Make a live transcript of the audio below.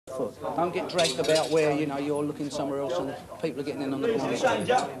foot. Don't get dragged about where, you know, you're looking somewhere else and people are getting in on the blind side.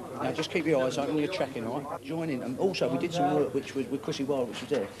 Now, just keep your eyes open when you're tracking, all right? Join in. And also, we did some work which was with Chrissy Wild, which was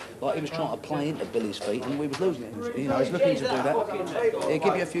there. Like, he was trying to play into Billy's feet and we was losing it. You know, he's looking to do that. He'll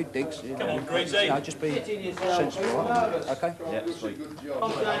give you a few digs. You know, just be sensible, all right? OK? Yeah, sweet.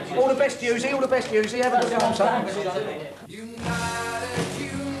 All the best, Husey, all the best, Husey. Have a good time, son.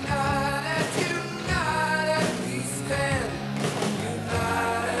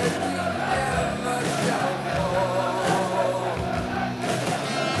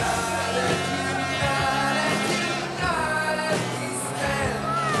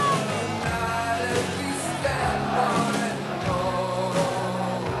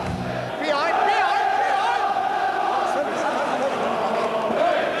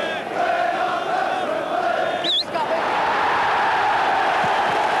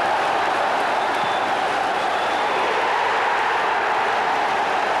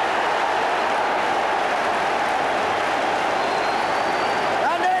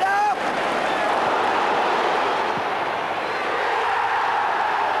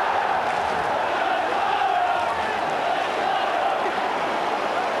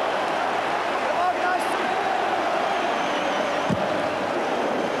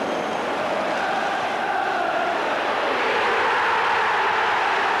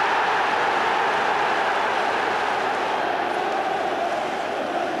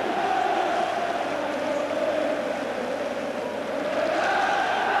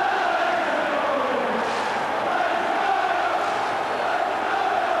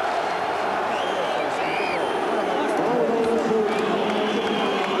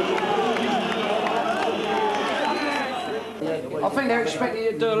 I think they're expecting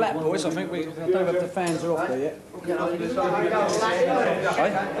you to do a lap, boys. I think I don't know if the fans are off there yet.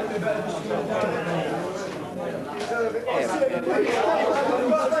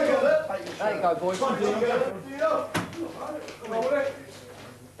 There you go, boys.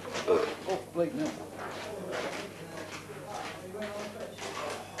 Off bleak now.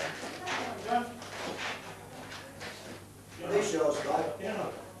 These yours, right?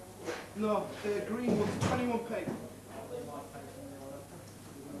 No, the green one's 21p.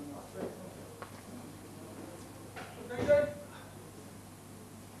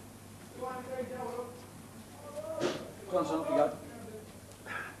 Go on, son, off you go.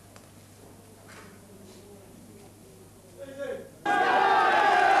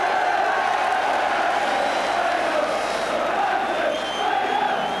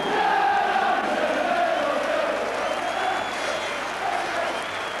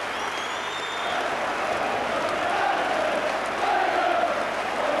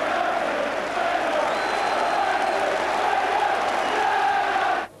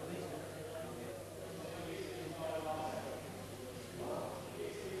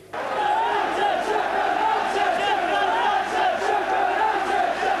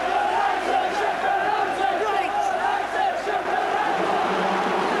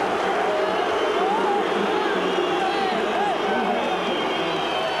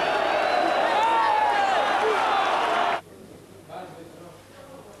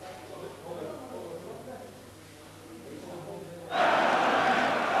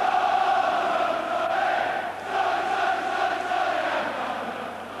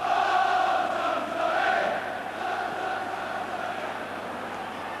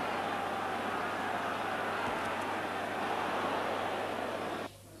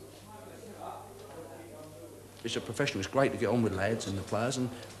 It's a professional. It's great to get on with lads and the players and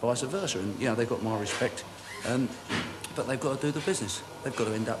vice versa. And, you know, they've got my respect. But they've got to do the business. They've got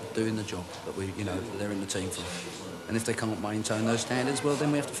to end up doing the job that they're in the team for. And if they can't maintain those standards, well,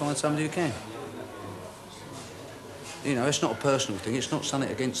 then we have to find somebody who can. You know, it's not a personal thing. It's not something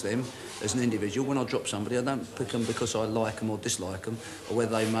against them as an individual. When I drop somebody, I don't pick them because I like them or dislike them, or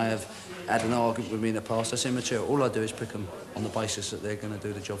whether they may have had an argument with me in the past. That's immaterial. All I do is pick them on the basis that they're going to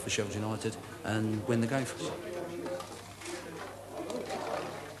do the job for Sheffield United and win the game for us.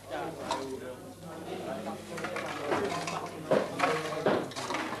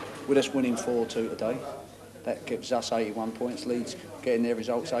 With us winning 4-2 today, that gives us 81 points. Leeds getting their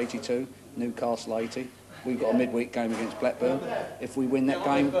results 82, Newcastle 80. We've got a midweek game against Blackburn. If we win that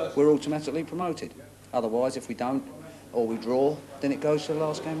game, we're automatically promoted. Otherwise, if we don't, or we draw, then it goes to the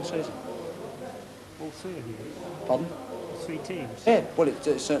last game of the season. All three of you? Pardon? 3 teams? Yeah, well, it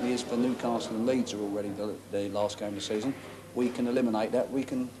certainly is for Newcastle, and Leeds are already the last game of the season. We can eliminate that. We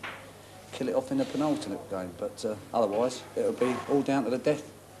can kill it off in the penultimate game. But otherwise, it'll be all down to the death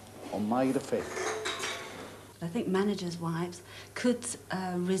on May the 5th. I think managers' wives could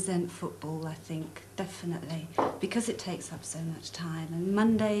resent football, I think, definitely, because it takes up so much time. And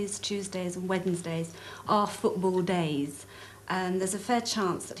Mondays, Tuesdays and Wednesdays are football days. And there's a fair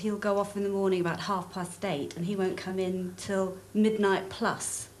chance that he'll go off in the morning about 8:30 and he won't come in till midnight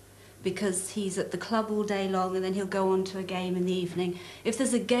plus, because he's at the club all day long and then he'll go on to a game in the evening. If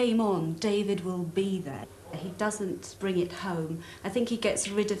there's a game on, David will be there. He doesn't bring it home. I think he gets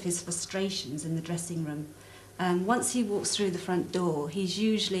rid of his frustrations in the dressing room. Once he walks through the front door, he's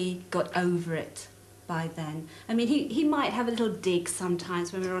usually got over it by then. I mean, he might have a little dig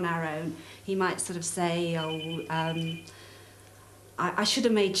sometimes when we're on our own. He might sort of say, oh, I should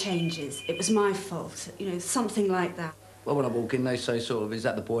have made changes. It was my fault, you know, something like that. Well, when I walk in, they say sort of, is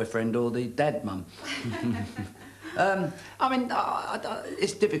that the boyfriend or the dad, mum? I mean,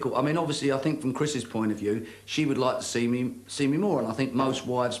 it's difficult. I mean, obviously, I think from Chris's point of view, she would like to see me more, and I think most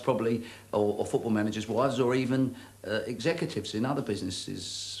wives probably, or football managers' wives, or even executives in other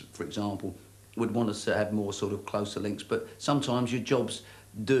businesses, for example, would want us to have more sort of closer links. But sometimes your jobs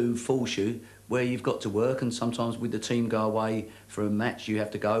do force you where you've got to work, and sometimes with the team go away for a match, you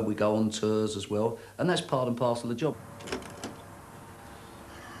have to go. We go on tours as well, and that's part and parcel of the job.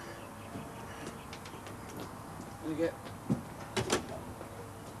 You get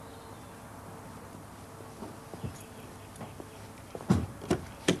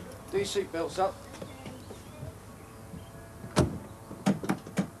do your seatbelts up.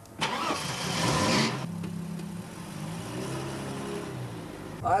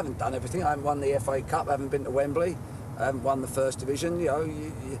 I haven't done everything. I haven't won the FA Cup. I haven't been to Wembley. I haven't won the First Division. You know,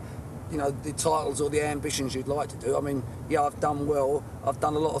 you know, the titles or the ambitions you'd like to do. I mean, yeah, I've done well. I've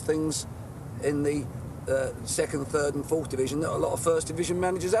done a lot of things in the second, third and fourth division that a lot of First Division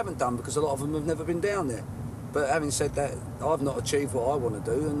managers haven't done, because a lot of them have never been down there. But having said that, I've not achieved what I want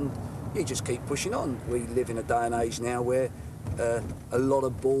to do, and you just keep pushing on. We live in a day and age now where a lot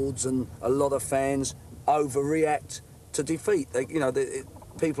of boards and a lot of fans overreact to defeat.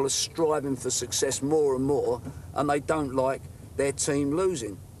 People are striving for success more and more, and they don't like their team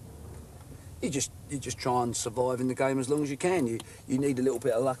losing. You just try and survive in the game as long as you can. You need a little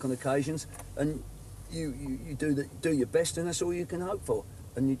bit of luck on occasions, and you do your best, and that's all you can hope for.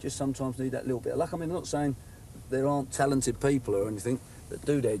 And you just sometimes need that little bit of luck. I mean, I'm not saying there aren't talented people or anything that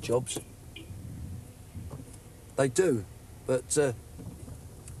do their jobs. They do, but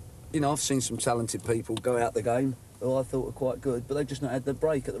you know, I've seen some talented people go out the game who I thought were quite good, but they've just not had the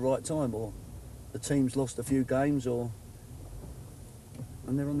break at the right time, or the team's lost a few games, and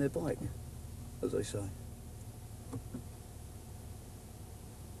they're on their bike, as they say.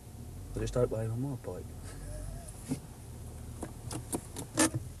 I just hope they're on my bike.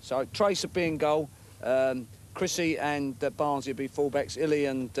 So Trace would be in goal, Chrissy and Barnsley would be fullbacks, Illy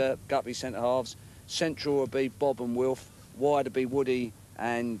and Guppy centre halves, central would be Bob and Wilf, wide would be Woody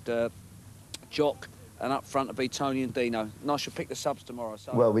and Jock, and up front would be Tony and Dino. And I should pick the subs tomorrow.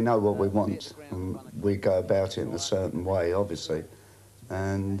 So, well, we know what we want, and we go about it in a certain way, obviously.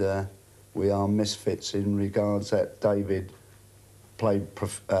 And we are misfits in regards that David played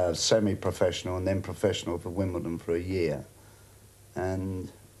semi-professional and then professional for Wimbledon for a year,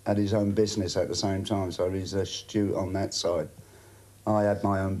 and had his own business at the same time, so he's astute on that side. I had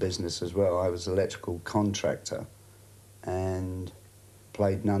my own business as well. I was an electrical contractor and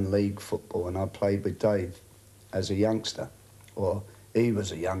played non-league football, and I played with Dave as a youngster. Or he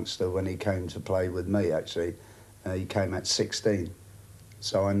was a youngster when he came to play with me, actually. He came at 16.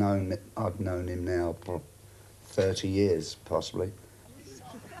 So I've known him now for 30 years, possibly.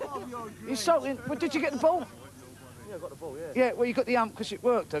 You're salting. Well, did you get the ball? Yeah, I got the ball, yeah. Yeah, well, you got the ump because it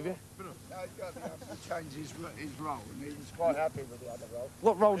worked, have you? No, he got the ump to change his role, and he was quite happy with the other role.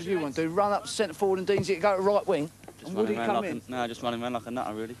 What role did you want to do? Run up centre forward and Dean's it go to right wing? Just and would he come in? No, just running around like a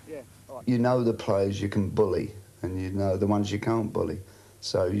nutter, really. Yeah. Right. You know the players you can bully, and you know the ones you can't bully.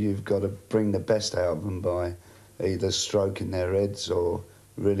 So you've got to bring the best out of them by either stroking their heads or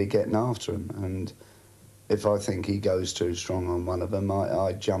really getting after them. And if I think he goes too strong on one of them,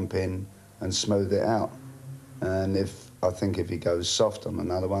 I jump in and smooth it out. And if he goes soft on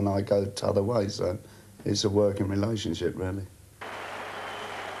another one, I go the other way. So it's a working relationship, really.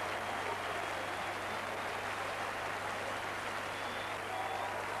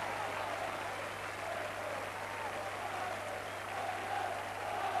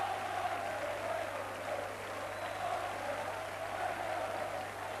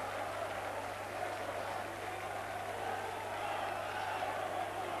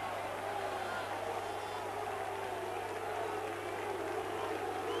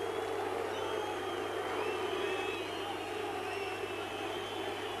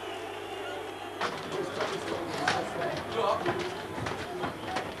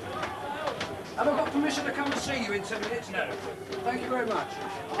 Have I got permission to come and see you in 10 minutes? No. Thank you very much.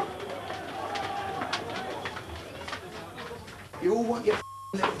 You all want your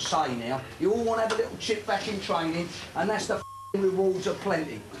little say now. You all want to have a little chip back in training, and that's the rewards are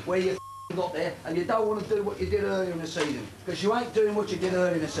plenty. Where you got there, and you don't want to do what you did earlier in the season, because you ain't doing what you did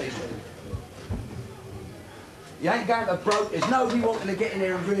earlier in the season. You ain't going to broke. There's nobody wanting to get in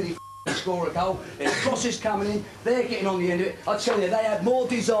there and really score a goal. There's crosses coming in. They're getting on the end of it. I tell you, they had more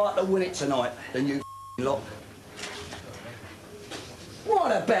desire to win it tonight than you lot.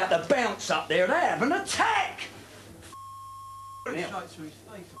 What about the bounce up there? They have an attack. Well, You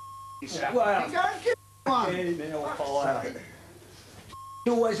go and give one.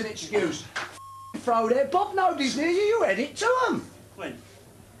 Always an excuse. Throw there. Bob nobody's near you. You head it to them. When?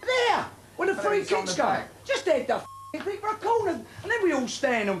 There. When the free it's on kicks the go. back. Just head the thing for a corner, and then we all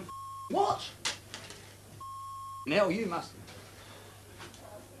stand and watch. Now you must.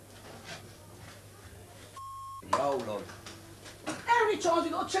 Hold on. How many times have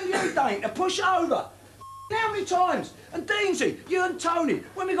you got to tell you Dane to push over? How many times? And Deansy, you and Tony,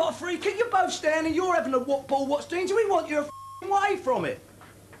 when we got a free kick, you're both standing, you're having a what ball, what's Deansy? We want you away from it.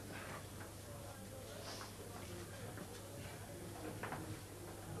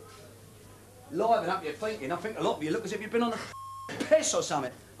 Liven up your thinking. I think a lot of you look as if you've been on a piss or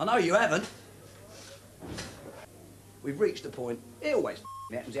something. I know you haven't. We've reached a point, it always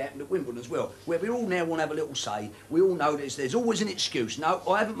happens, it happened at Wimbledon as well, where we all now want to have a little say. We all know there's always an excuse. No,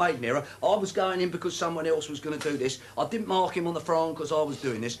 I haven't made an error. I was going in because someone else was going to do this. I didn't mark him on the front because I was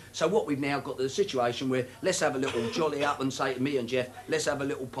doing this. So what we've now got to the situation where let's have a little jolly up and say to me and Jeff, let's have a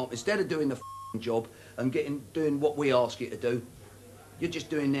little pomp. Instead of doing the job and doing what we ask you to do, you're just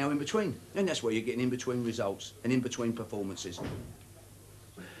doing now in between. And that's where you're getting in between results and in between performances.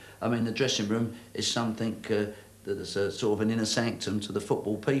 I mean, the dressing room is something that is sort of an inner sanctum to the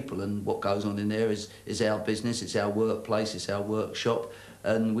football people, and what goes on in there is our business, it's our workplace, it's our workshop,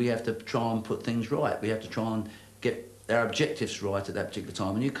 and we have to try and put things right. We have to try and get our objectives right at that particular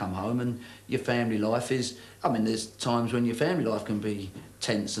time. And you come home and your family life is, I mean, there's times when your family life can be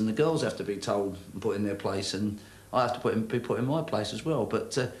tense and the girls have to be told and put in their place, and I have to be put in my place as well.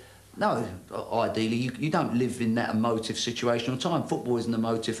 But no, ideally, you don't live in that emotive situation all the time. Football is an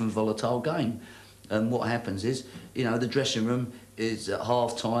emotive and volatile game. And what happens is, you know, the dressing room is at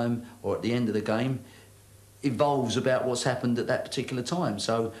half-time or at the end of the game evolves about what's happened at that particular time.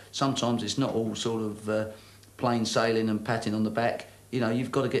 So sometimes it's not all sort of plain sailing and patting on the back. You know,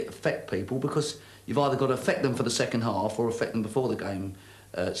 you've got to affect people, because you've either got to affect them for the second half or affect them before the game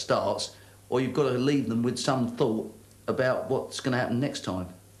starts, or you've got to leave them with some thought about what's going to happen next time.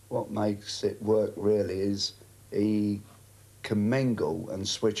 What makes it work really is he can mingle and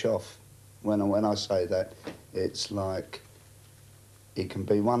switch off. When I say that, it's like he can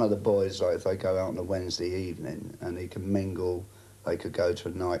be one of the boys, like if they go out on a Wednesday evening and he can mingle, they could go to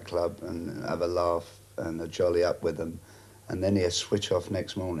a nightclub and have a laugh and a jolly up with them, and then he'll switch off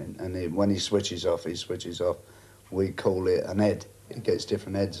next morning. And when he switches off, we call it an head. He gets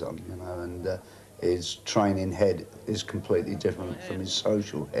different heads on, you know, and his training head is completely different from his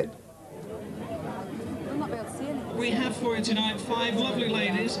social head. We have for you tonight 5 lovely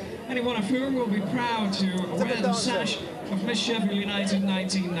ladies, any one of whom will be proud to wear the sash of Miss Sheffield United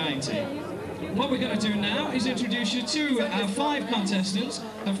 1990. What we're going to do now is introduce you to our 5 contestants.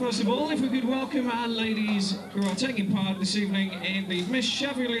 And first of all, if we could welcome our ladies who are taking part this evening in the Miss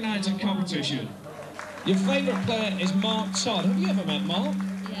Sheffield United competition. Your favourite player is Mark Todd. Have you ever met Mark?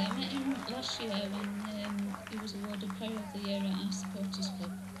 Yeah, I met him last year when he was awarded Player of the Year at our supporters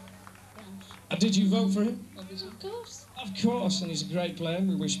club. And did you vote for him? Obviously, of course. Of course, and he's a great player.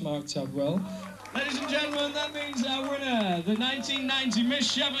 We wish Mark Todd well. Ladies and gentlemen, that means our winner, the 1990 Miss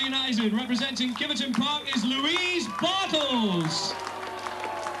Sheffield United, representing Kiverton Park, is Louise Bartles.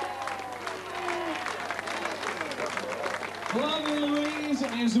 Lovely Louise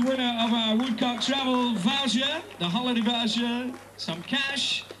is the winner of our Woodcock Travel voucher, the holiday voucher, some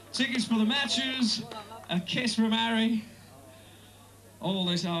cash, tickets for the matches, a kiss from Harry. All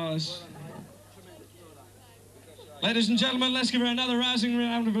this ours. Ladies and gentlemen, let's give her another rousing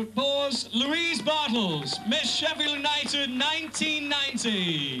round of applause. Louise Bartles, Miss Sheffield United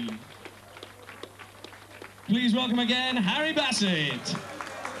 1990. Please welcome again, Harry Bassett.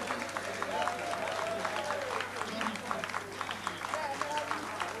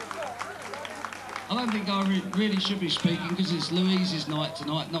 I don't think I really should be speaking because it's Louise's night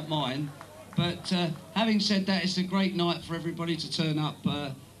tonight, not mine. But having said that, it's a great night for everybody to turn up.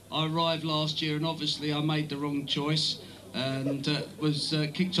 I arrived last year and obviously I made the wrong choice. and was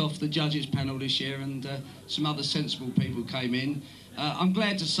kicked off the judges panel this year, and some other sensible people came in. I'm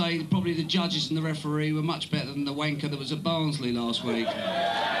glad to say probably the judges and the referee were much better than the wanker that was at Barnsley last week.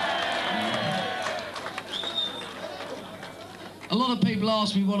 A lot of people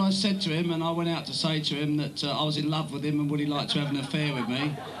asked me what I said to him, and I went out to say to him that I was in love with him and would he like to have an affair with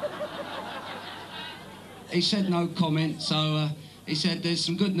me. He said no comment, so he said, "There's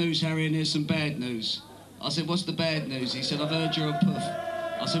some good news, Harry, and there's some bad news." I said, "What's the bad news?" He said, "I've heard you're a puff."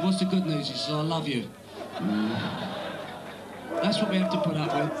 I said, "What's the good news?" He said, "I love you." That's what we have to put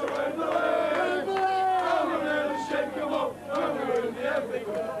up with.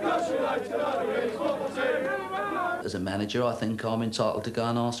 As a manager, I think I'm entitled to go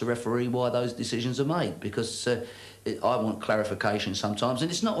and ask the referee why those decisions are made, because I want clarification sometimes,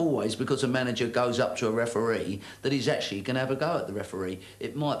 and it's not always because a manager goes up to a referee that he's actually going to have a go at the referee.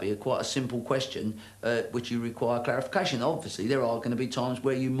 It might be quite a simple question which you require clarification. Obviously, there are going to be times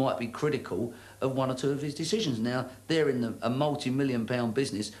where you might be critical of one or two of his decisions. Now, they're in a multi-million-pound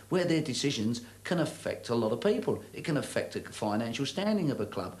business where their decisions can affect a lot of people. It can affect the financial standing of a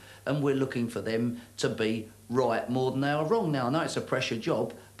club, and we're looking for them to be right more than they are wrong. Now, I know it's a pressure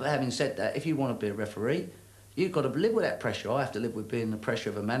job, but having said that, if you want to be a referee, you've got to live with that pressure. I have to live with being the pressure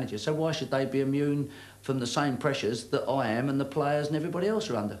of a manager, so why should they be immune from the same pressures that I am and the players and everybody else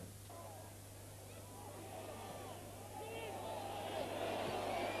are under?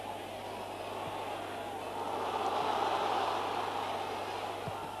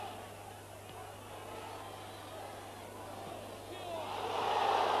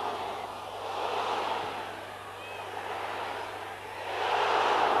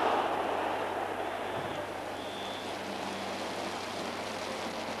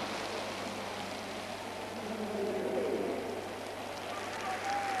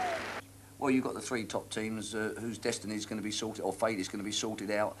 Well, you've got the three top teams whose destiny is going to be sorted, or fate is going to be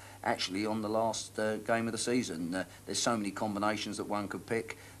sorted out, actually on the last game of the season. There's so many combinations that one could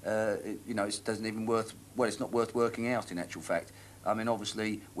pick. You know, it doesn't even it's not worth working out in actual fact. I mean,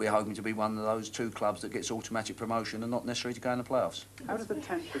 obviously, we're hoping to be one of those two clubs that gets automatic promotion and not necessarily to go in the playoffs. How does the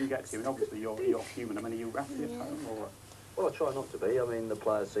tension get to you? And obviously, you're human. I mean, are you happy at home, or...? Well, I try not to be. I mean, the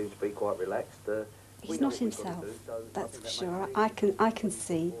players seem to be quite relaxed. He's not himself, that's for sure. I can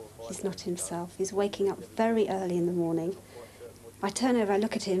see he's not himself. He's waking up very early in the morning. I turn over, I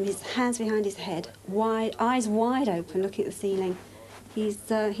look at him, his hands behind his head, eyes wide open, looking at the ceiling. He's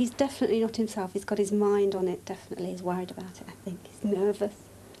definitely not himself. He's got his mind on it, definitely. He's worried about it, I think. He's nervous,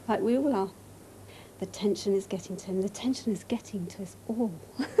 like we all are. The tension is getting to him. The tension is getting to us all.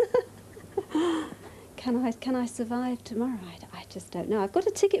 Can I survive tomorrow? I just don't know. I've got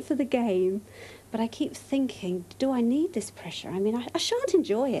a ticket for the game, but I keep thinking, do I need this pressure? I mean, I shan't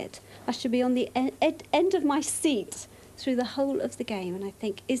enjoy it. I should be on the end of my seat through the whole of the game, and I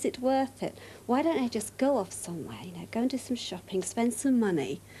think, is it worth it? Why don't I just go off somewhere, you know, go and do some shopping, spend some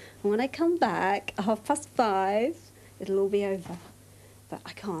money, and when I come back at 5:30, it'll all be over. But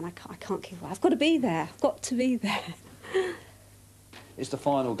I can't keep away. I've got to be there. I've got to be there. It's the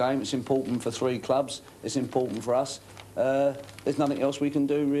final game. It's important for three clubs. It's important for us. There's nothing else we can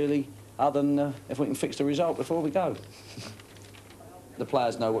do, really, other than if we can fix the result before we go. The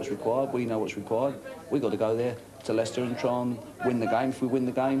players know what's required. We know what's required. We've got to go there to Leicester and try and win the game. If we win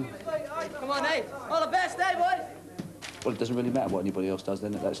the game... Come on, Dave. All the best, Dave, boys. Well, it doesn't really matter what anybody else does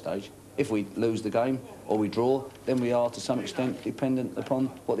then at that stage. If we lose the game or we draw, then we are, to some extent, dependent upon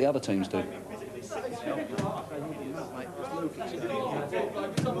what the other teams do.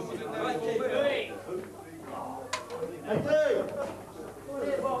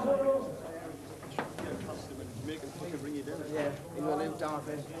 Yeah, he will live down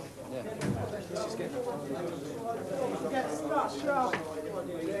there. Yeah. This is getting get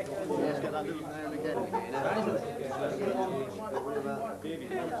that little there and again.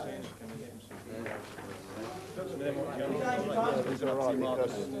 It's all right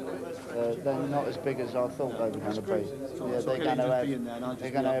because they're not as big as I thought they were going to be. Yeah,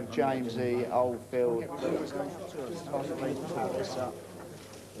 they're going to have Jamesy, Oldfield, possibly pull this up.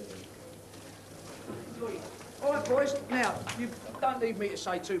 All right, boys. Now, you don't need me to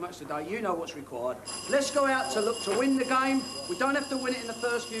say too much today. You know what's required. Let's go out to look to win the game. We don't have to win it in the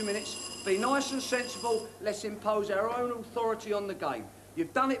first few minutes. Be nice and sensible. Let's impose our own authority on the game.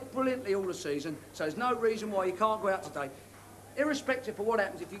 You've done it brilliantly all the season, so there's no reason why you can't go out today. irrespective of what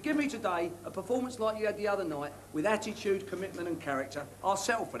happens, if you give me today a performance like you had the other night, with attitude, commitment and character, I'll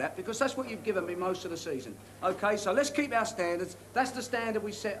settle for that, because that's what you've given me most of the season. OK, so let's keep our standards. That's the standard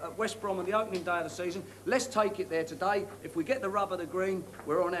we set at West Brom on the opening day of the season. Let's take it there today. If we get the rub of the green,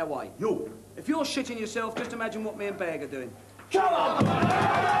 we're on our way. If you're shitting yourself, just imagine what me and Bag are doing. Come on!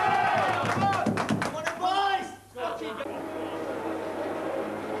 Come on, boys!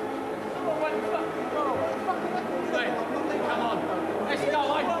 Come on, let's go,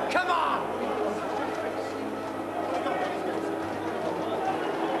 mate. Come on!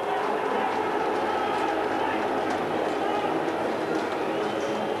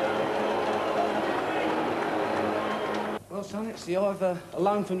 Well, son, it's either a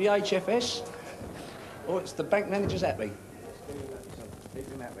loan from the HFS or it's the bank manager's happy. Keep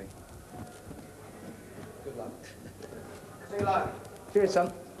him happy. Good luck. See you later. Cheers,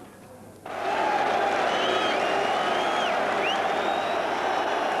 son.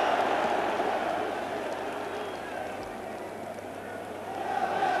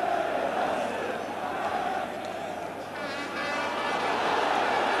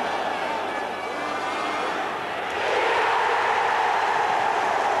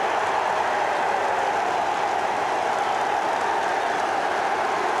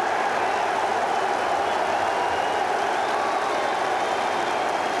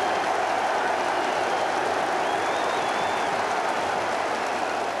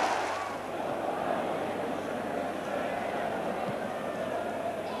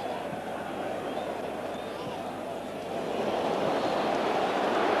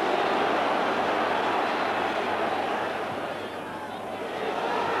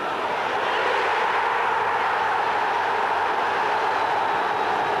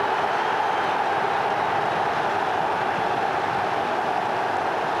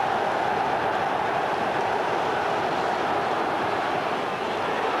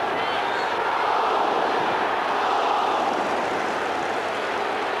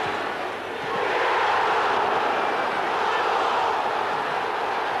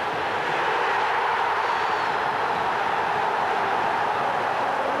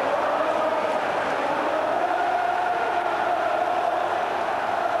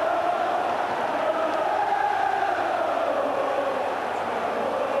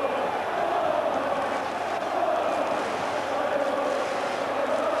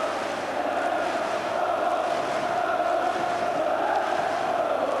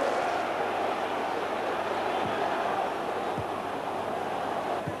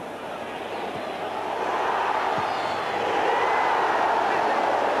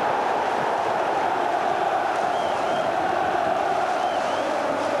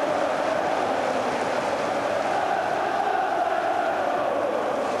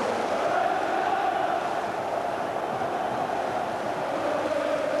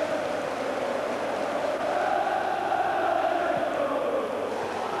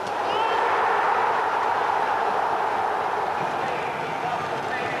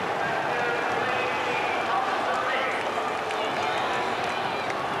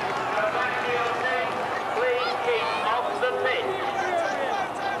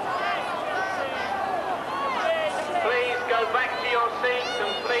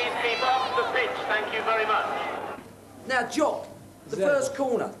 Now, Jock, the first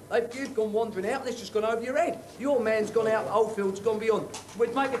corner. You've gone wandering out, this just gone over your head. Your man's gone out, Oldfield's gone beyond.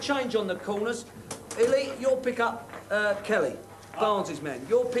 We'd make a change on the corners. Illy, you'll pick up Kelly, Barnes' man.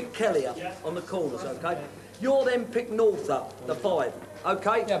 You'll pick Kelly up on the corners, OK? You'll then pick North up, the 5,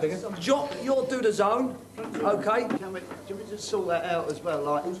 OK? Yeah, bigger. Jock, you'll do the zone, OK? Can we just sort that out as well?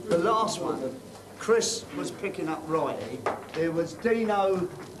 Like, the last one, Chris was picking up righty. There was Dino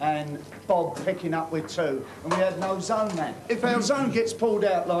and Bob picking up with 2, and we had no zone man. If our zone gets pulled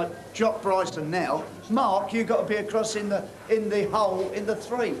out like Jock Bryson now, Mark, you've got to be across in the hole in the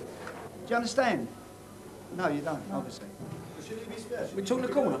 3. Do you understand? No, you don't, obviously. We're talking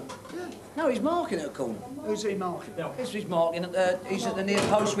the corner? Yeah. No, he's marking at a corner. Who's he marking? Yes, he's marking at he's at the near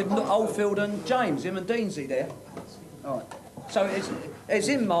post with Oldfield and James, him and Deansy there. All right. So it's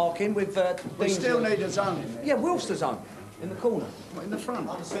him marking with We still need a zone in there. Yeah, Wilster's zone, in the corner. What, in the front?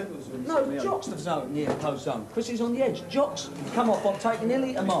 No, Jock's the zone, near post zone. Chris is on the edge. Jock's come off on taking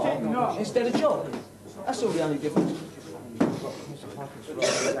Illy to Mark instead of Jock. That's all the only difference.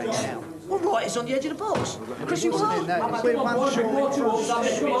 Well, right, it's on the edge of the box. Chrissy wasn't in there. We're one short. That's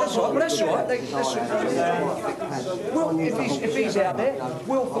all right, well, that's all right. Well, if he's out there,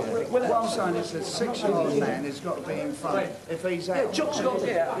 what I'm saying is the 6-yard man has got to be in front. If he's out... Yeah, Jock's got to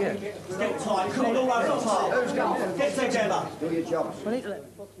get out, yeah. Get tight, come on, all over the park. Who's going? Get together. Do your job.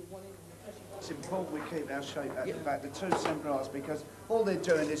 It's important we keep our shape at the back, the two centre halves, because all they're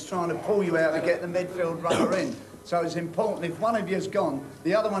doing is trying to pull you out to get the midfield runner in. So it's important, if one of you's gone,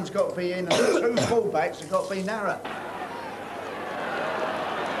 the other one's got to be in, and the two full-backs have got to be narrow.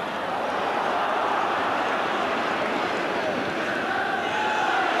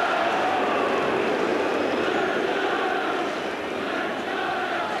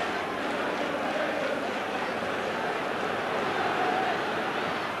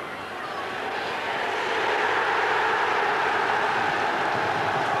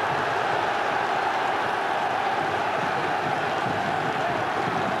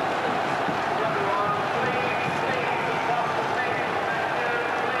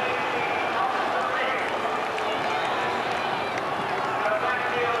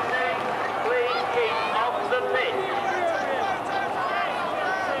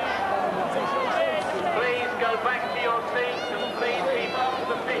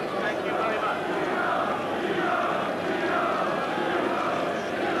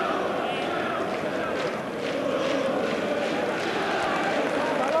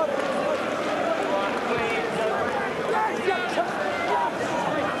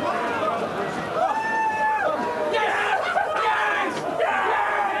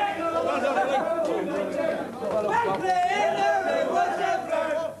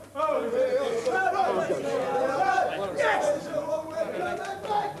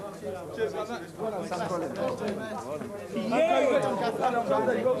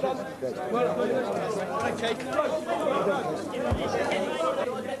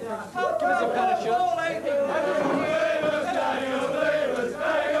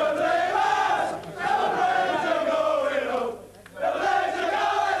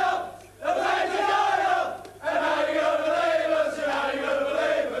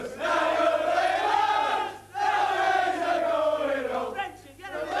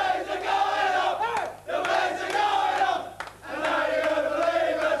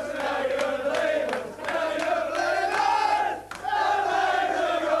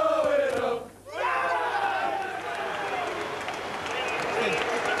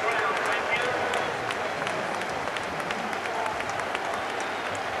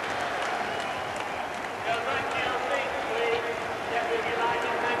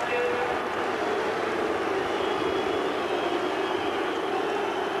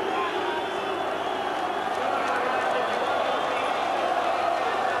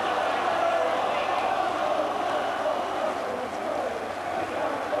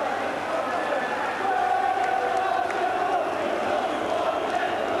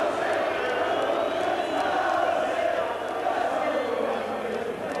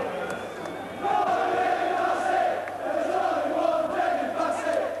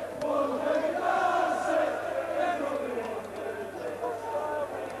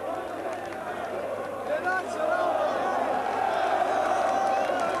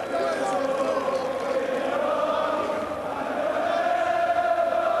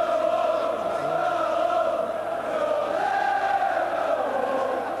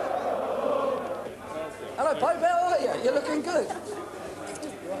 Hello, Pope, how are you? You're looking good.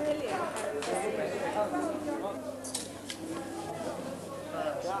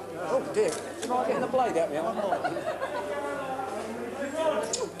 Oh dear, am I getting a blade out there?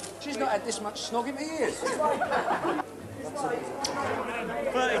 She's not had this much snogging for years.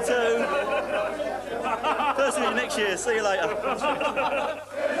 32. First meeting next year, see you later. There's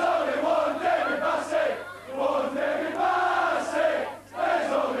only one David Bassett, one David Bassett.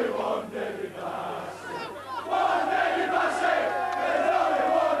 There's only one David Bassett, one David Bassett. There's only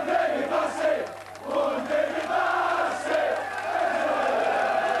one David Bassett, one David Bassett.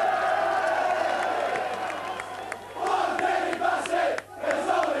 One David Bassett. There's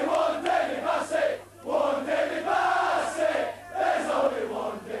only one David Bassett, one David Bassett. There's only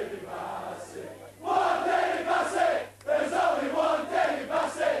one David Bassett, one David Bassett. There's only one David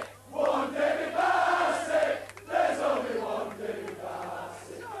Bassett, one David Bassett. There's only one David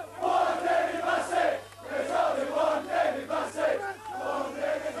Bassett, one David Bassett. There's only one David Bassett, one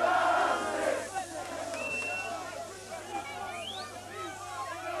David Bassett.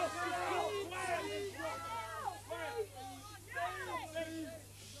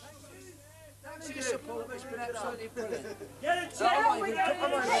 Thanks for your support, it's been absolutely brilliant. Get a chair,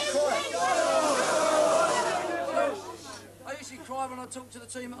 I usually cry when I talk to the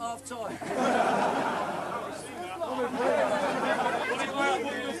team at half time.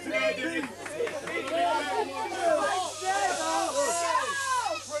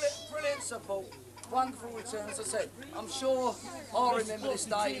 Brilliant support. wonderful return. As I said, I'm sure I'll remember this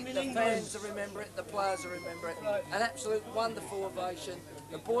day, the fans will remember it, the players will remember it. An absolute wonderful ovation.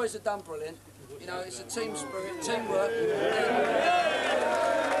 The boys have done brilliant. You know, it's a team spirit, teamwork.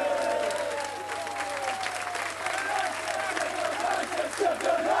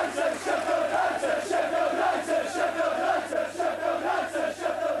 Sheffield United, Sheffield United, Sheffield